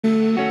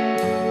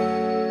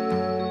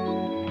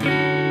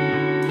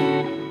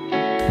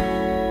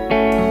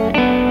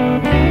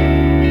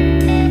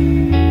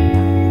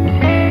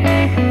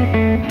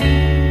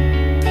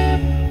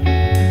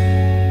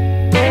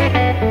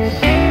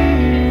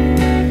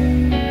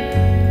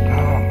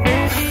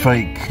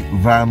fake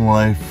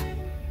VanLife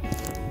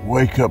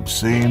wake-up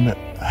scene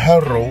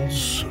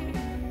heralds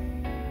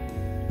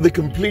the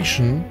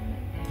completion,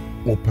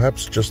 or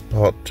perhaps just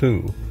part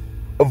 2,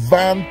 of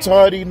Van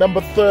Tidy number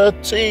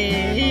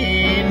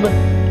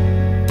 13.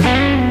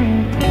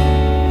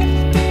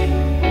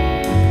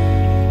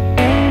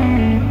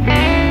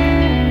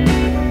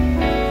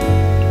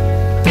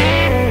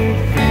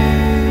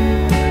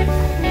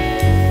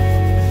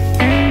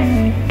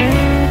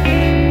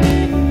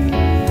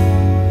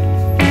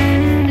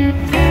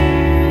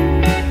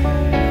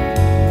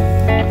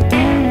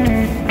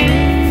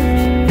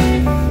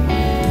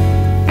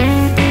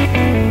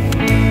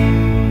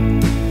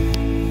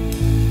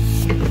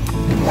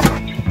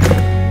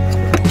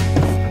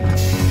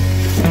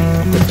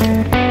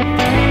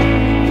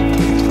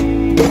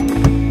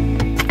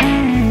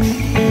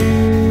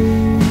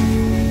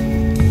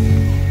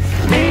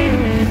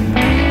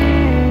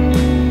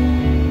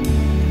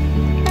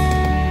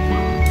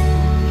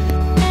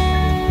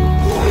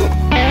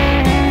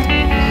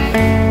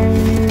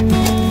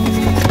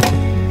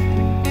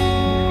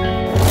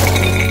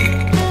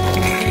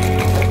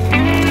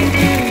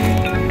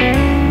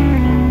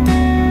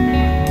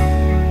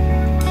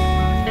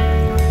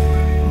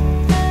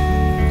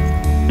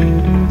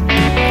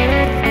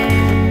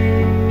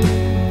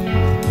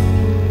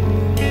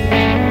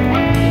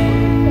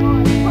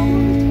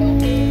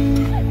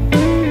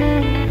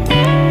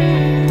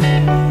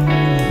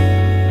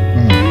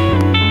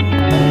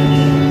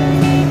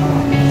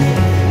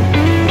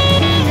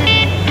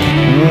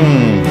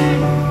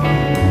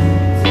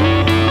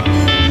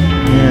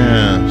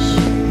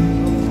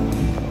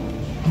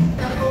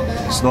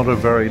 It's not a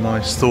very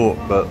nice thought,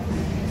 but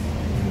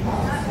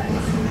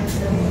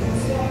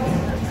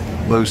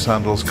those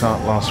sandals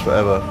can't last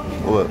forever.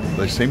 Well,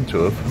 they seem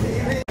to have.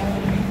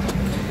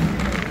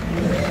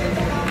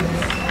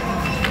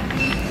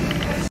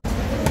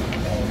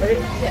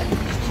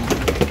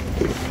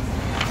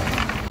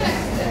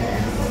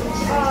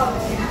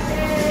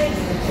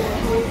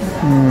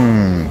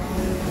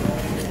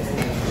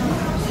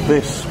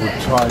 This would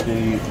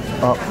tidy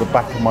up the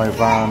back of my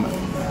van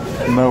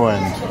no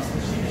end.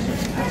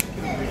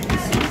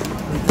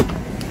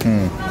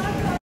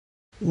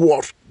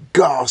 What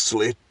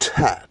ghastly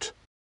tat!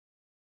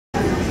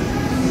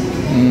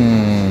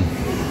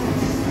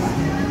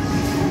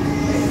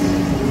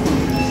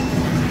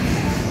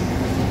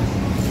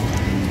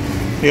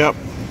 Yep,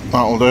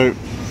 that'll do.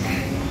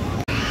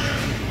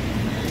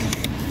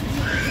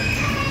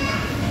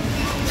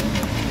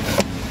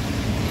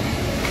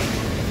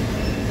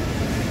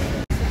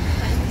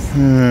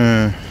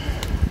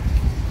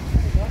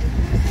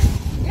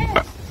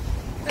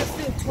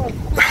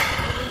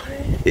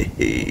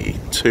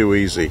 Too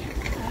easy.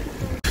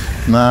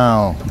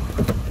 Now,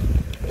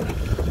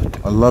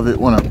 I love it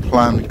when a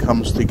plan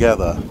comes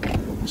together.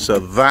 So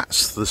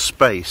that's the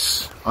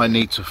space I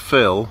need to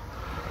fill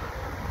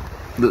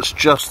that's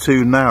just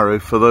too narrow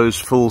for those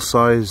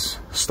full-size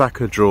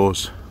stacker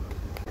drawers.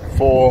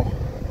 For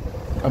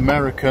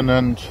American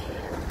and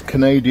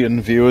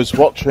Canadian viewers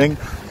watching,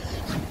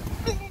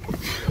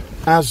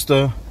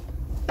 Asda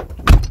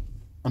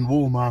and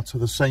Walmart are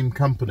the same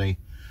company.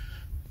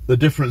 The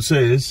difference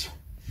is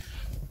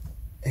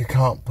you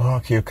can't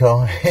park your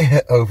car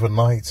here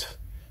overnight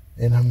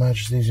in Her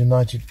Majesty's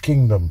United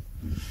Kingdom.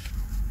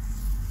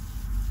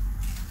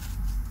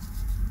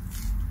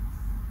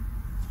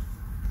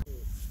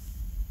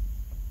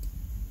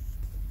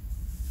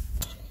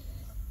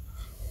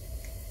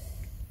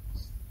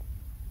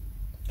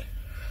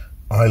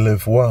 I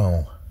live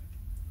well.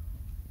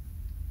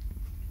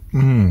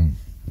 An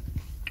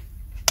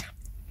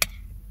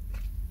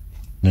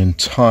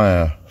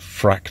entire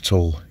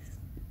fractal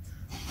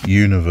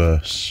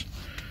universe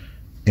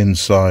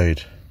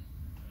inside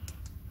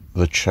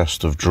the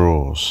chest of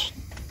drawers.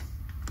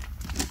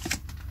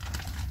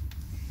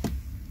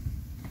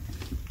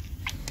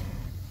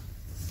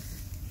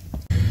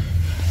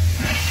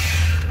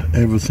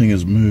 Everything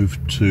has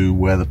moved to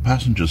where the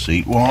passenger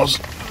seat was.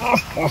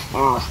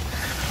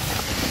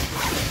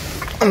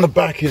 And the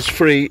back is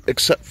free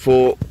except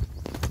for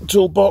the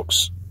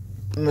toolbox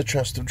and the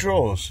chest of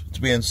drawers to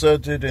be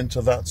inserted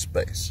into that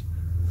space.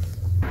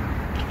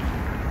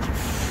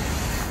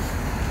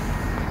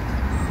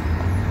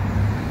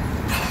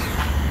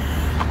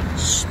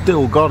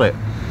 Still got it.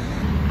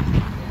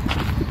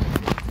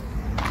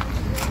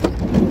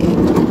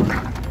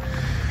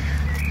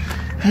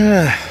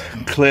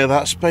 Clear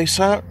that space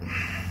out.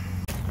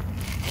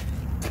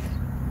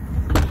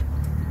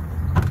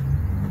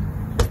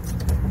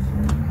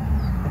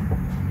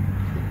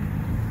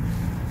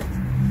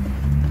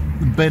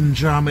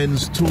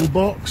 Benjamin's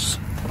toolbox.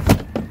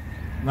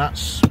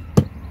 That's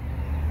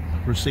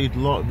received a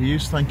lot of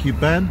use, thank you,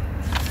 Ben.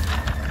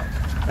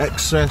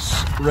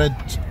 Excess red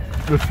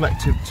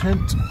reflective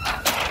tint.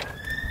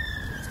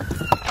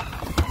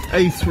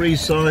 A3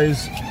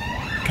 size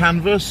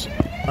canvas,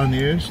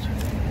 unused.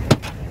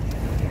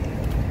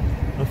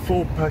 A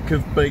 4-pack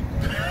of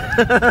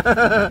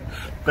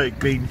baked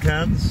bean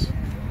cans.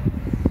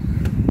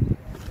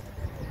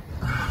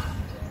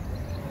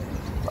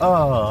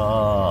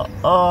 A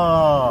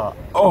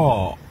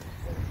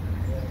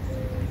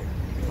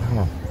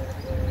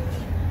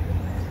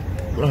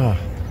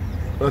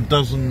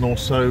dozen or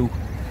so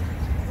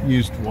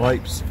used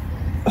wipes.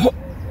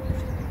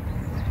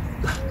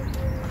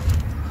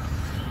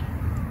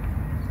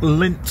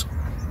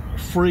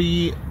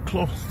 Lint-free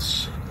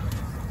cloths.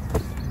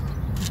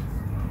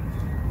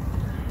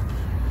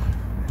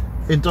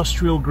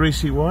 Industrial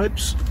greasy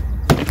wipes.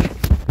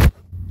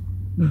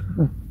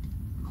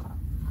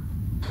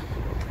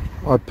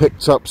 I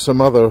picked up some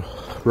other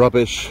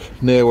rubbish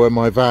near where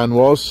my van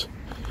was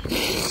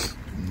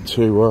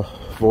to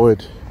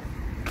avoid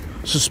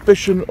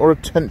suspicion or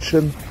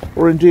attention,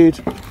 or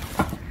indeed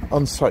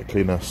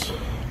unsightliness.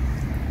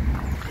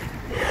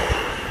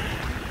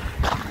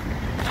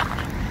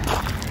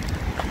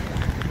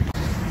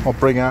 I'll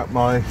bring out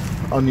my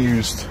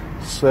unused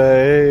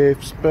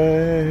safe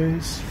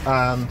space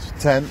and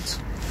tent,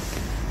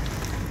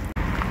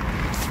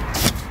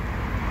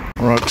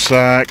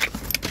 rucksack,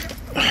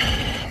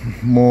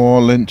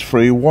 more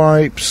lint-free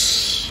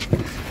wipes,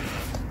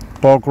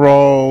 bog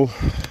roll,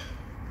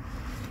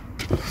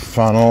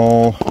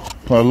 funnel.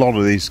 Well, a lot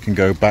of these can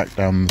go back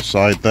down the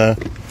side there.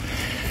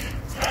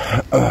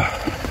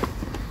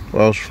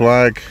 Welsh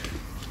flag,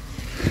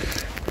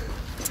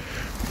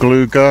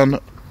 glue gun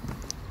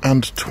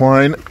and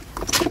twine.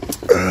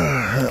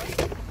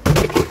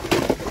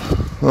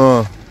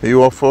 Oh, are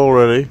you off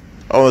already?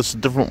 Oh, that's a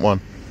different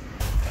one.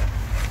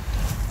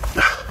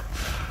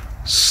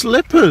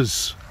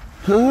 Slippers!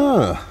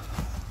 I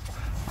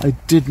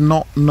did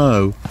not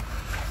know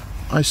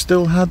I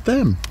still had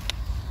them.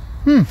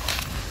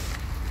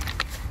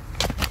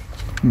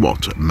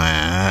 What a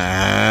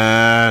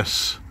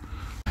mess.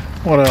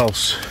 What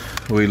else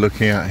are we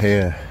looking at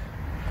here?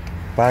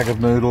 Bag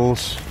of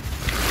noodles,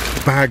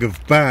 bag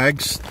of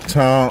bags,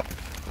 tart,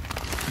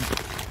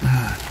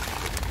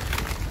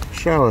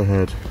 shower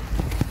head,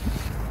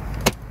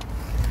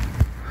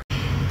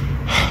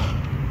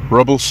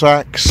 rubble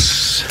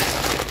sacks,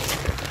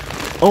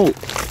 oh,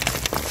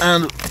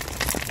 and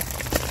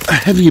a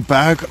heavy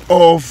bag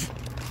of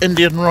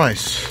Indian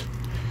rice.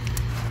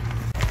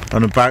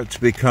 And about to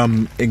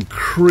become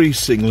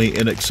increasingly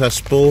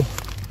inaccessible,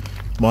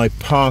 my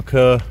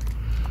Parker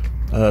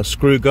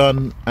screw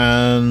gun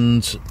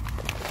and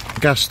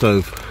gas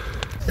stove.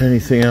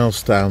 Anything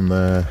else down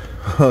there?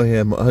 Oh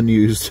yeah, my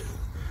unused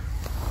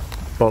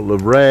bottle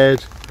of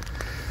red,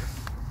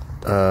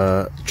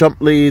 jump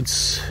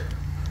leads,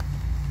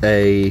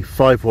 a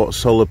 5-watt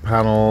solar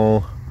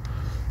panel,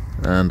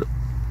 and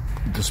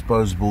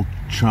disposable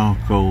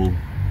charcoal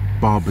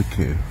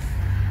barbecue.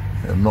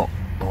 Not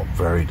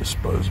very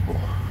disposable.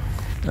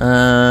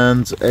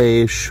 And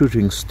a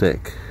shooting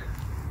stick.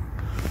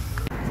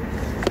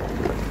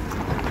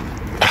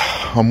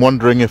 I'm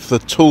wondering if the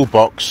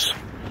toolbox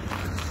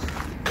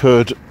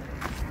could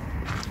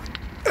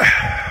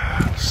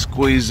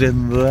squeeze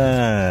in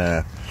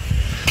there.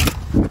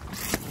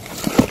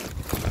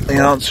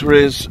 The answer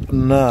is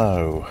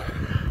no.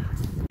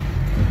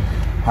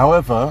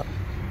 However,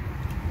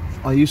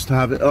 I used to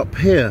have it up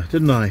here,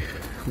 didn't I?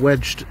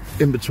 Wedged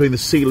in between the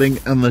ceiling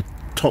and the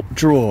top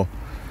drawer.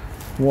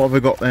 What have I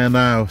got there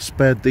now?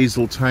 Spare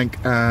diesel tank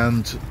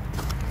and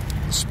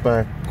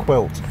spare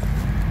quilt,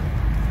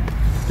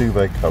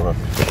 duvet cover,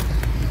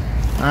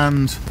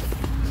 and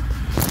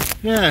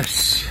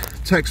yes,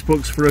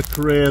 textbooks for a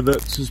career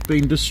that has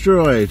been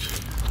destroyed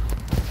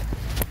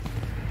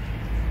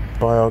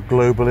by our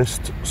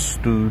globalist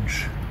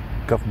stooge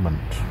government.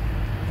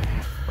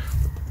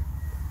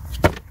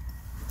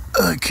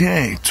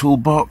 Okay,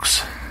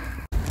 toolbox.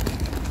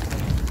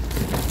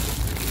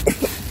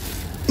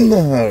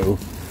 No,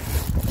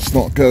 it's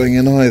not going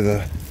in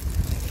either.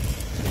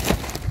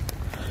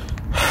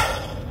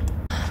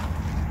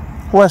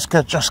 Let's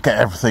just get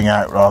everything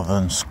out rather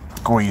than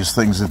squeeze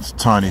things into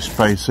tiny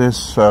spaces.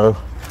 So,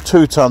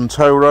 2-ton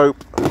tow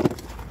rope,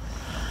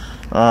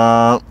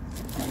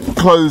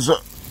 clothes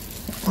that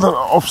are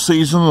off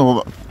season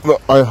or that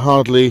I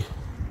hardly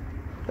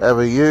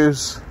ever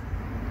use.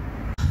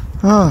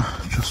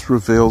 Just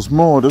reveals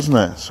more, doesn't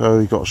it? So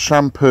you've got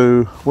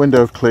shampoo,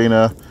 window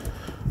cleaner,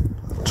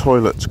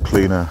 toilet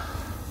cleaner.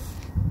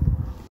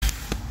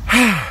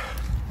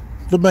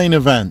 The main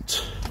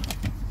event,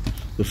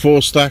 the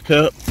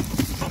 4-stacker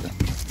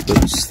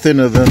that's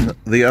thinner than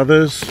the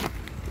others.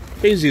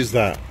 Easy as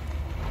that.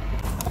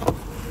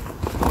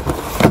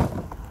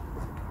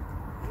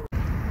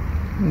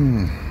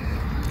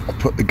 I'll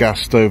put the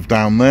gas stove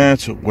down there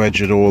to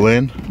wedge it all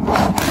in.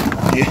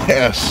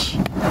 Yes.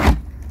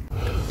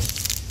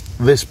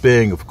 This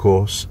being, of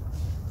course,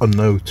 a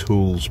no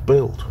tools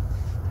build.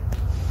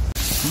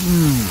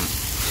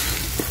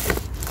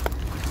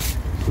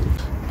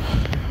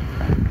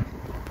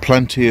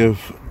 Plenty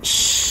of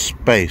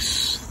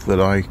space that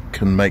I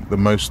can make the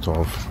most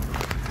of.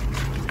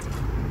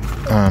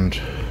 And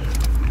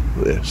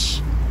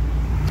this.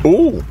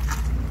 Oh,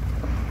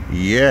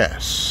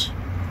 yes.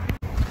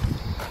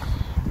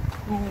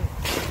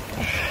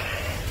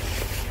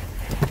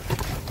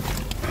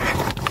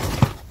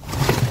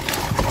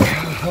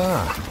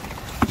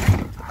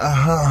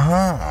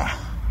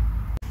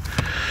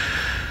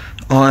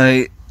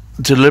 I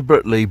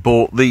deliberately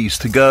bought these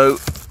to go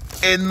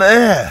in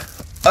there.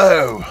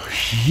 Oh,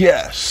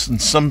 yes.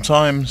 And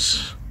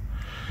sometimes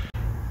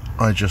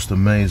I just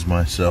amaze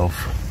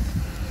myself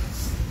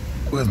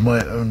with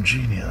my own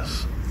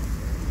genius.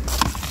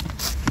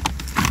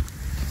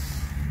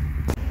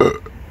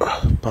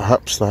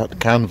 Perhaps that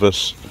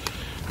canvas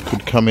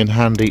could come in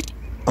handy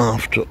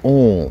after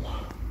all.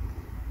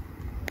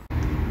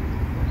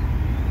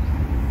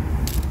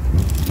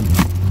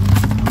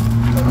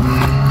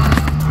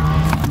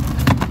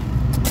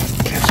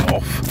 Get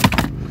off.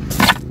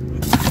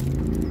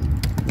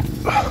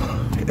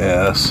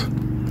 Yes.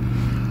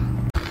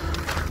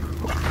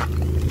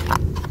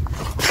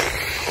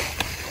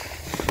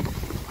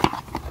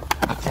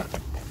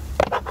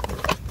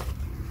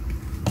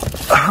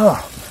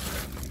 Ah,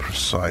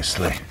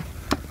 precisely.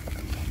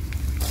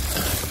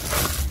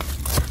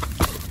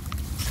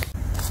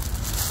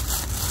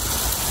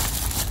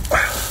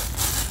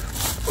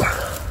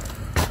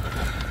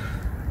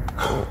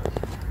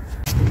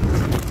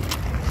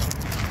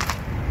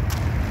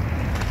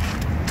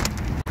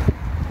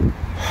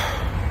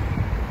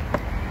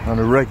 And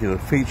a regular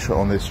feature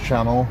on this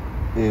channel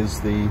is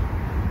the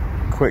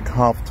quick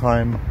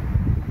half-time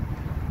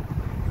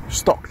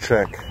stock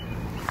check.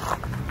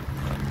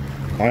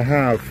 I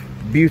have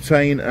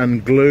butane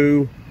and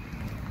glue,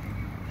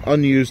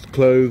 unused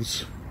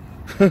clothes,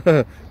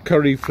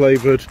 curry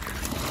flavoured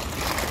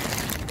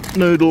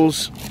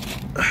noodles,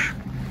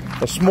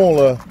 a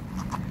smaller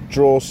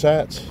drawer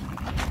set,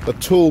 a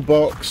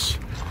toolbox,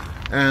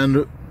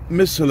 and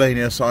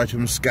miscellaneous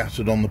items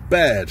scattered on the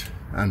bed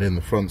and in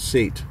the front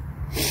seat.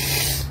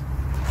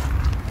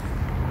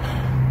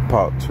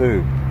 Part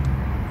 2.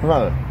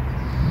 No,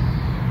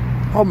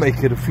 I'll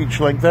make it a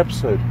feature-length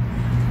episode.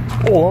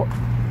 Or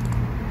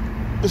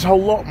this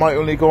whole lot might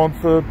only go on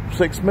for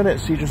 6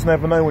 minutes. You just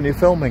never know when you're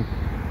filming.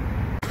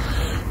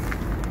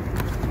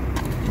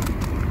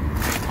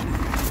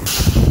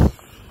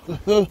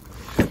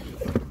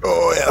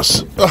 Oh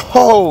yes.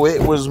 Oh,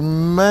 it was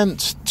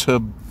meant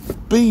to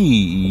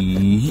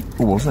be.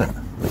 Was it?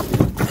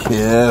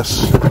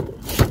 Yes.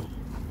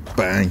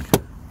 Bang.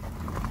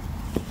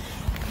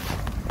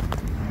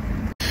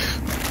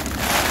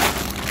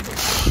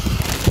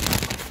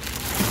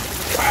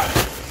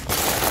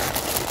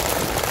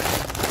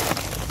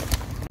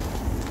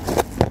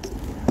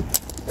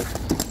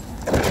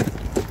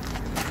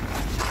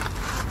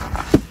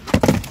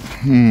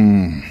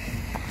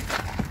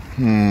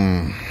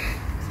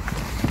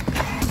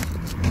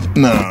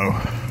 No,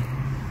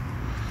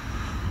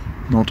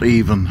 not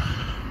even.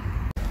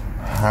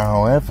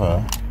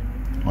 However,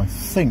 I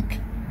think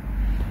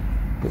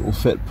it will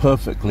fit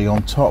perfectly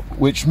on top,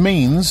 which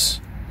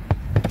means,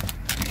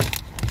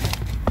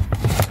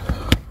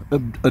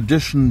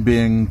 addition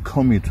being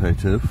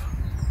commutative,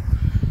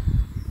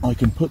 I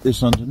can put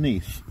this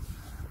underneath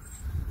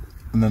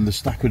and then the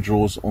stack of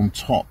drawers on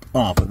top.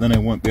 Ah, but then I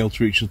won't be able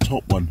to reach the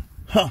top one.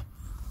 Ha!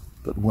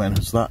 But when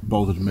has that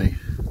bothered me?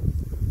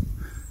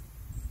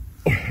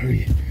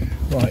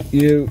 Right,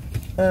 you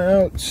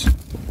out.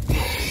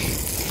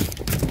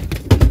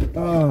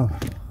 Ah,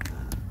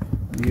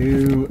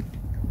 you.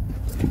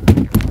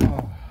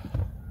 Ah.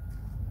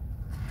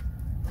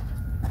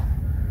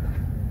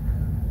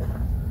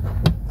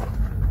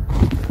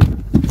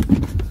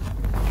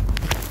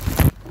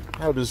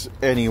 How does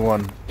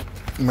anyone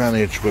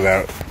manage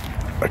without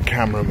a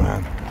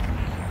cameraman?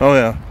 Oh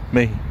yeah,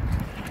 me.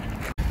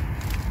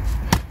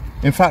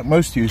 In fact,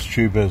 most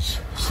YouTubers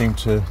seem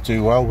to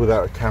do well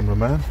without a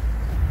cameraman.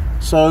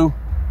 So,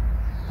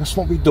 let's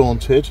not be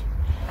daunted.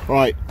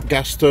 Right,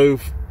 gas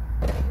stove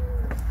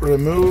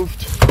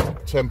removed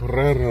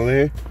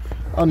temporarily.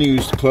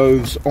 Unused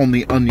clothes on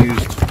the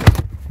unused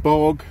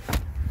bog.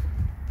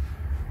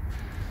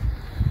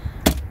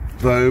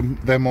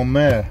 Them on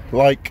there,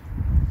 like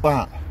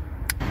that.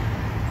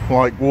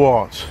 Like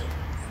what?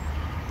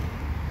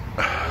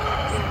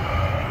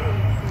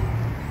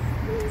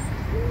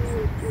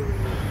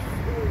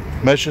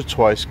 Measure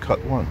twice, cut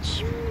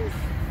once.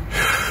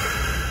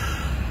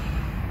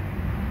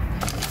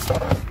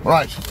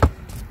 Right.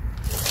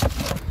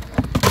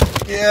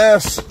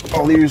 Yes,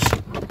 I'll use.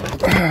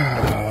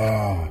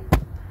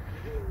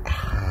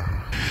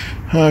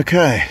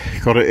 Okay,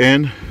 got it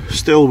in.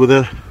 Still with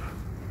a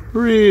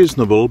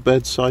reasonable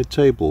bedside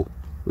table,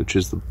 which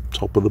is the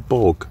top of the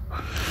bog.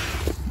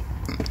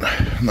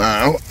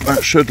 Now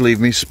that should leave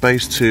me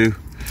space to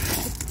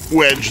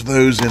wedge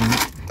those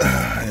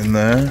in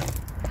there.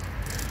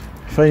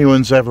 If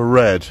anyone's ever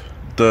read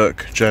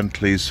Dirk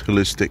Gently's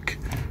Holistic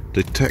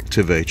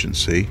Detective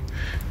Agency,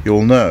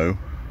 you'll know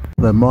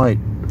there might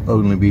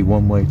only be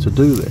one way to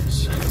do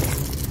this.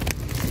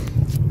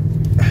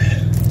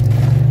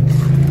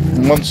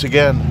 Once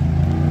again,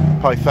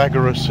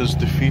 Pythagoras has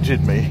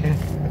defeated me.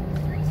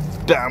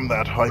 Damn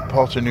that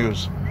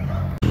hypotenuse.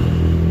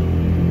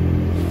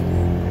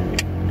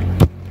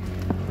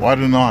 Why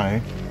don't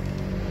I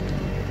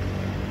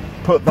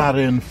put that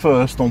in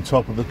first on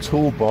top of the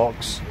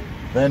toolbox,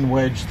 then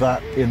wedge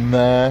that in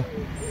there,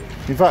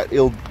 In fact,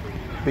 it'll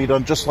be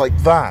done just like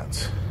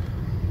that.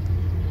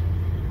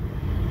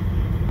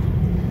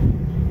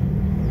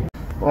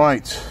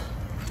 Right,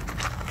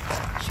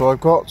 so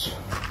I've got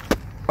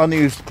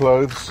unused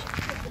clothes,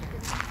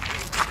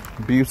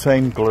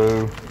 butane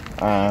glue,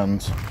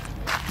 and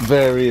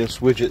various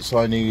widgets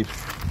I need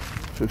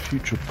for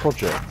future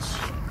projects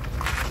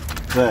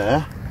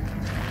there,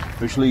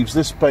 which leaves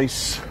this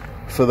space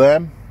for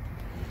them.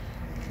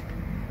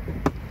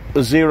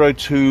 The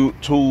 02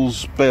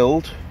 tools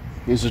build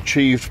is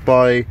achieved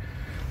by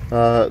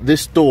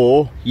this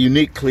door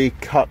uniquely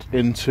cut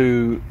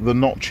into the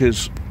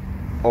notches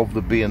of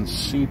the B and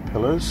C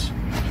pillars,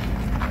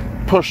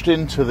 pushed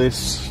into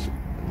this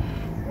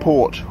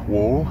port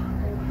wall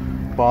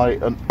by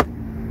an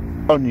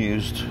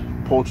unused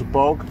porta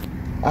bog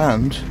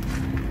and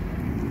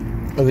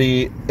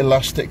the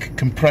elastic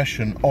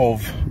compression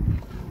of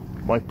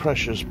my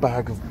precious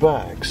bag of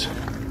bags.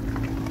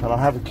 And I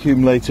have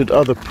accumulated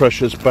other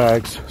precious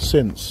bags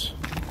since.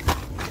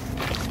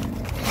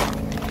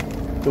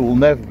 They will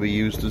never be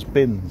used as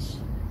bins.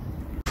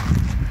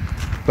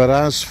 But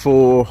as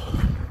for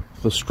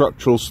the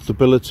structural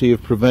stability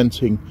of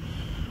preventing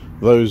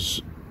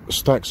those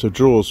stacks of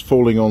drawers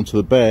falling onto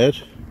the bed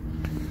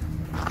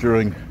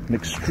during an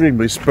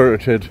extremely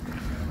spirited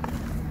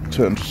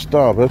turn to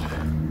starboard,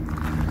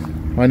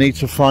 I need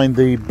to find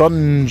the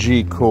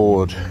bungee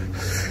cord.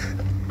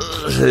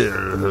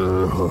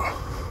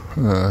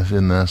 It's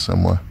in there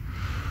somewhere.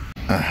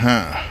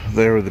 Aha,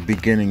 there are the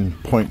beginning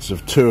points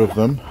of two of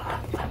them.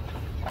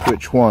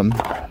 Which one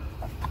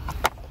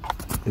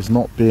is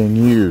not being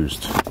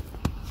used?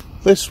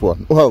 This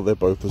one. Well, they're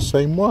both the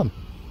same one.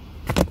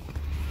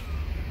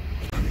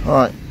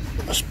 Alright,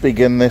 let's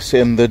begin this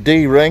in the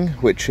D-ring,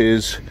 which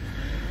is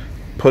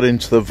put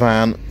into the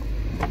van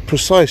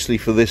precisely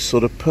for this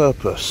sort of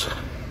purpose.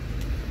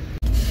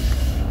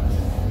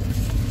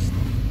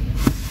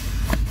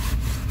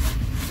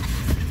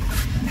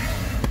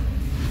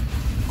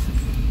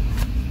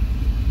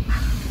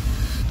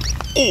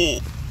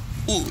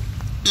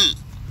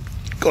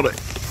 Got it.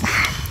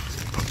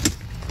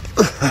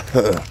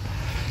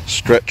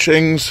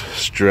 Stretchings.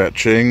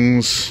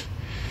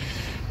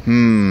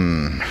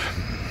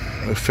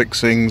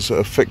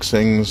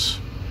 Affixings.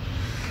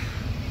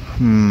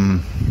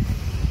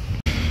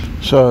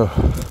 So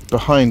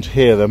behind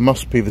here there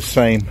must be the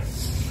same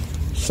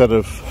set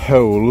of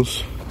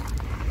holes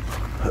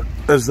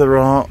as there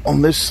are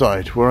on this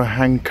side, where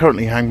I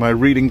currently hang my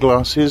reading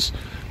glasses,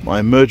 my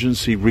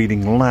emergency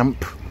reading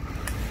lamp,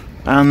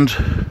 and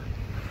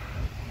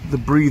the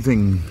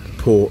breathing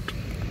port.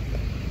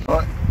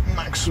 Right,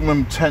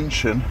 maximum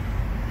tension.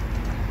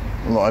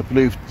 Well, I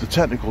believe the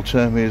technical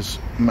term is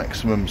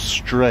maximum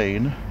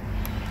strain.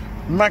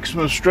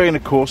 Maximum strain,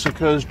 of course,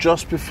 occurs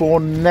just before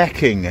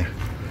necking.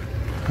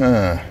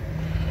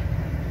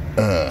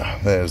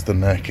 There's the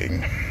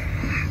necking.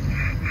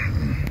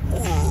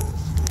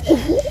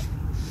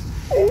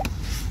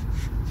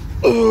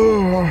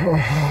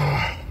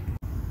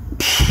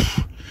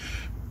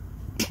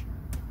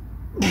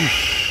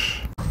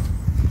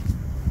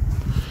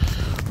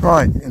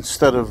 Right,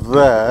 instead of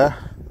there,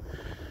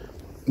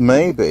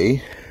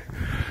 maybe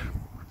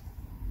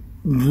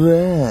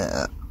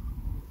there.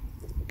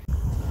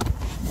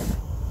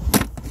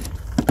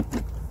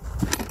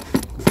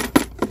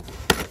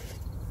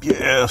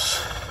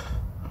 Yes.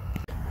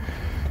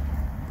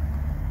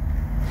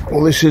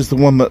 Well, this is the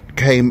one that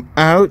came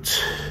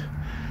out,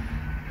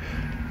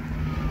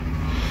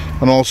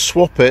 and I'll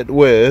swap it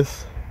with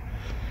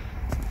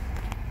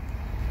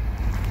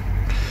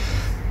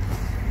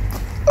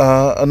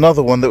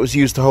another one that was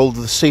used to hold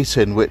the seat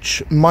in,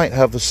 which might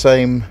have the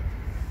same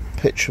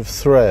pitch of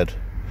thread.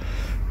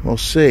 We'll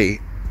see.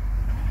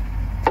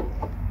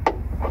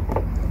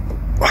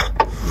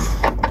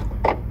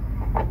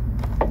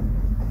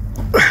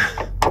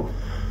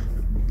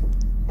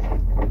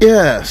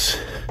 Yes,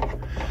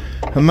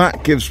 and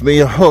that gives me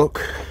a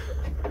hook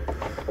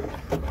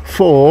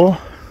for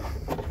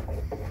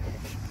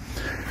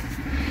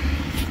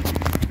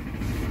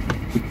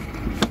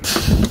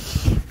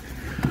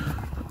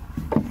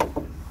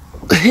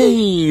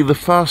the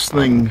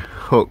fastening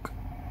hook.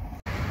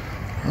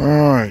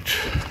 Alright,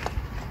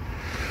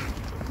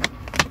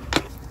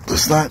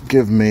 does that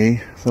give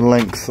me the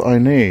length I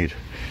need?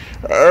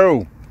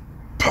 Oh,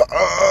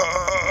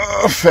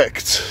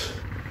 perfect.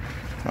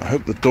 I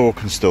hope the door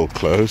can still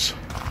close.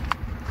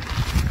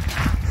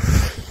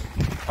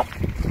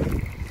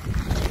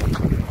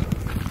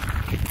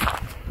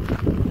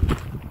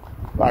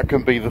 That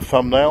can be the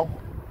thumbnail.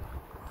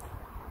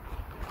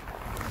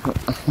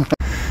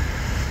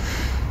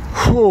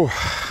 Whew,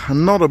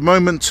 and not a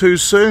moment too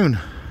soon.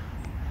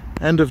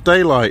 End of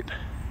daylight.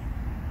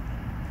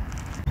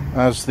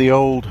 As the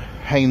old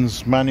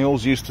Haynes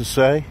manuals used to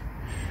say,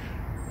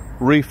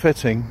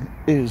 refitting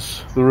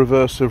is the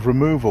reverse of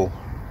removal.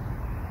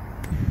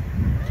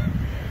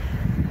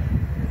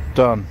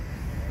 Done.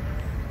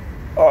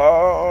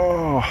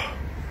 Oh,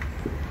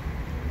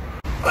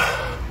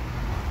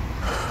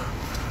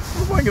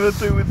 what am I going to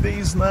do with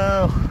these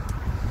now?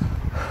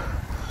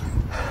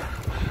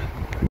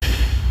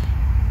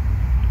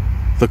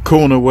 the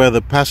corner where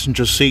the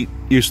passenger seat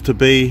used to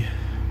be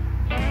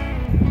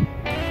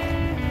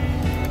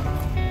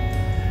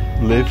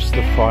lives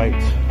to fight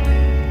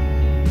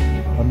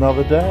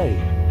another day.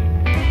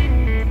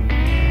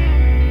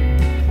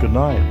 Good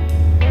night.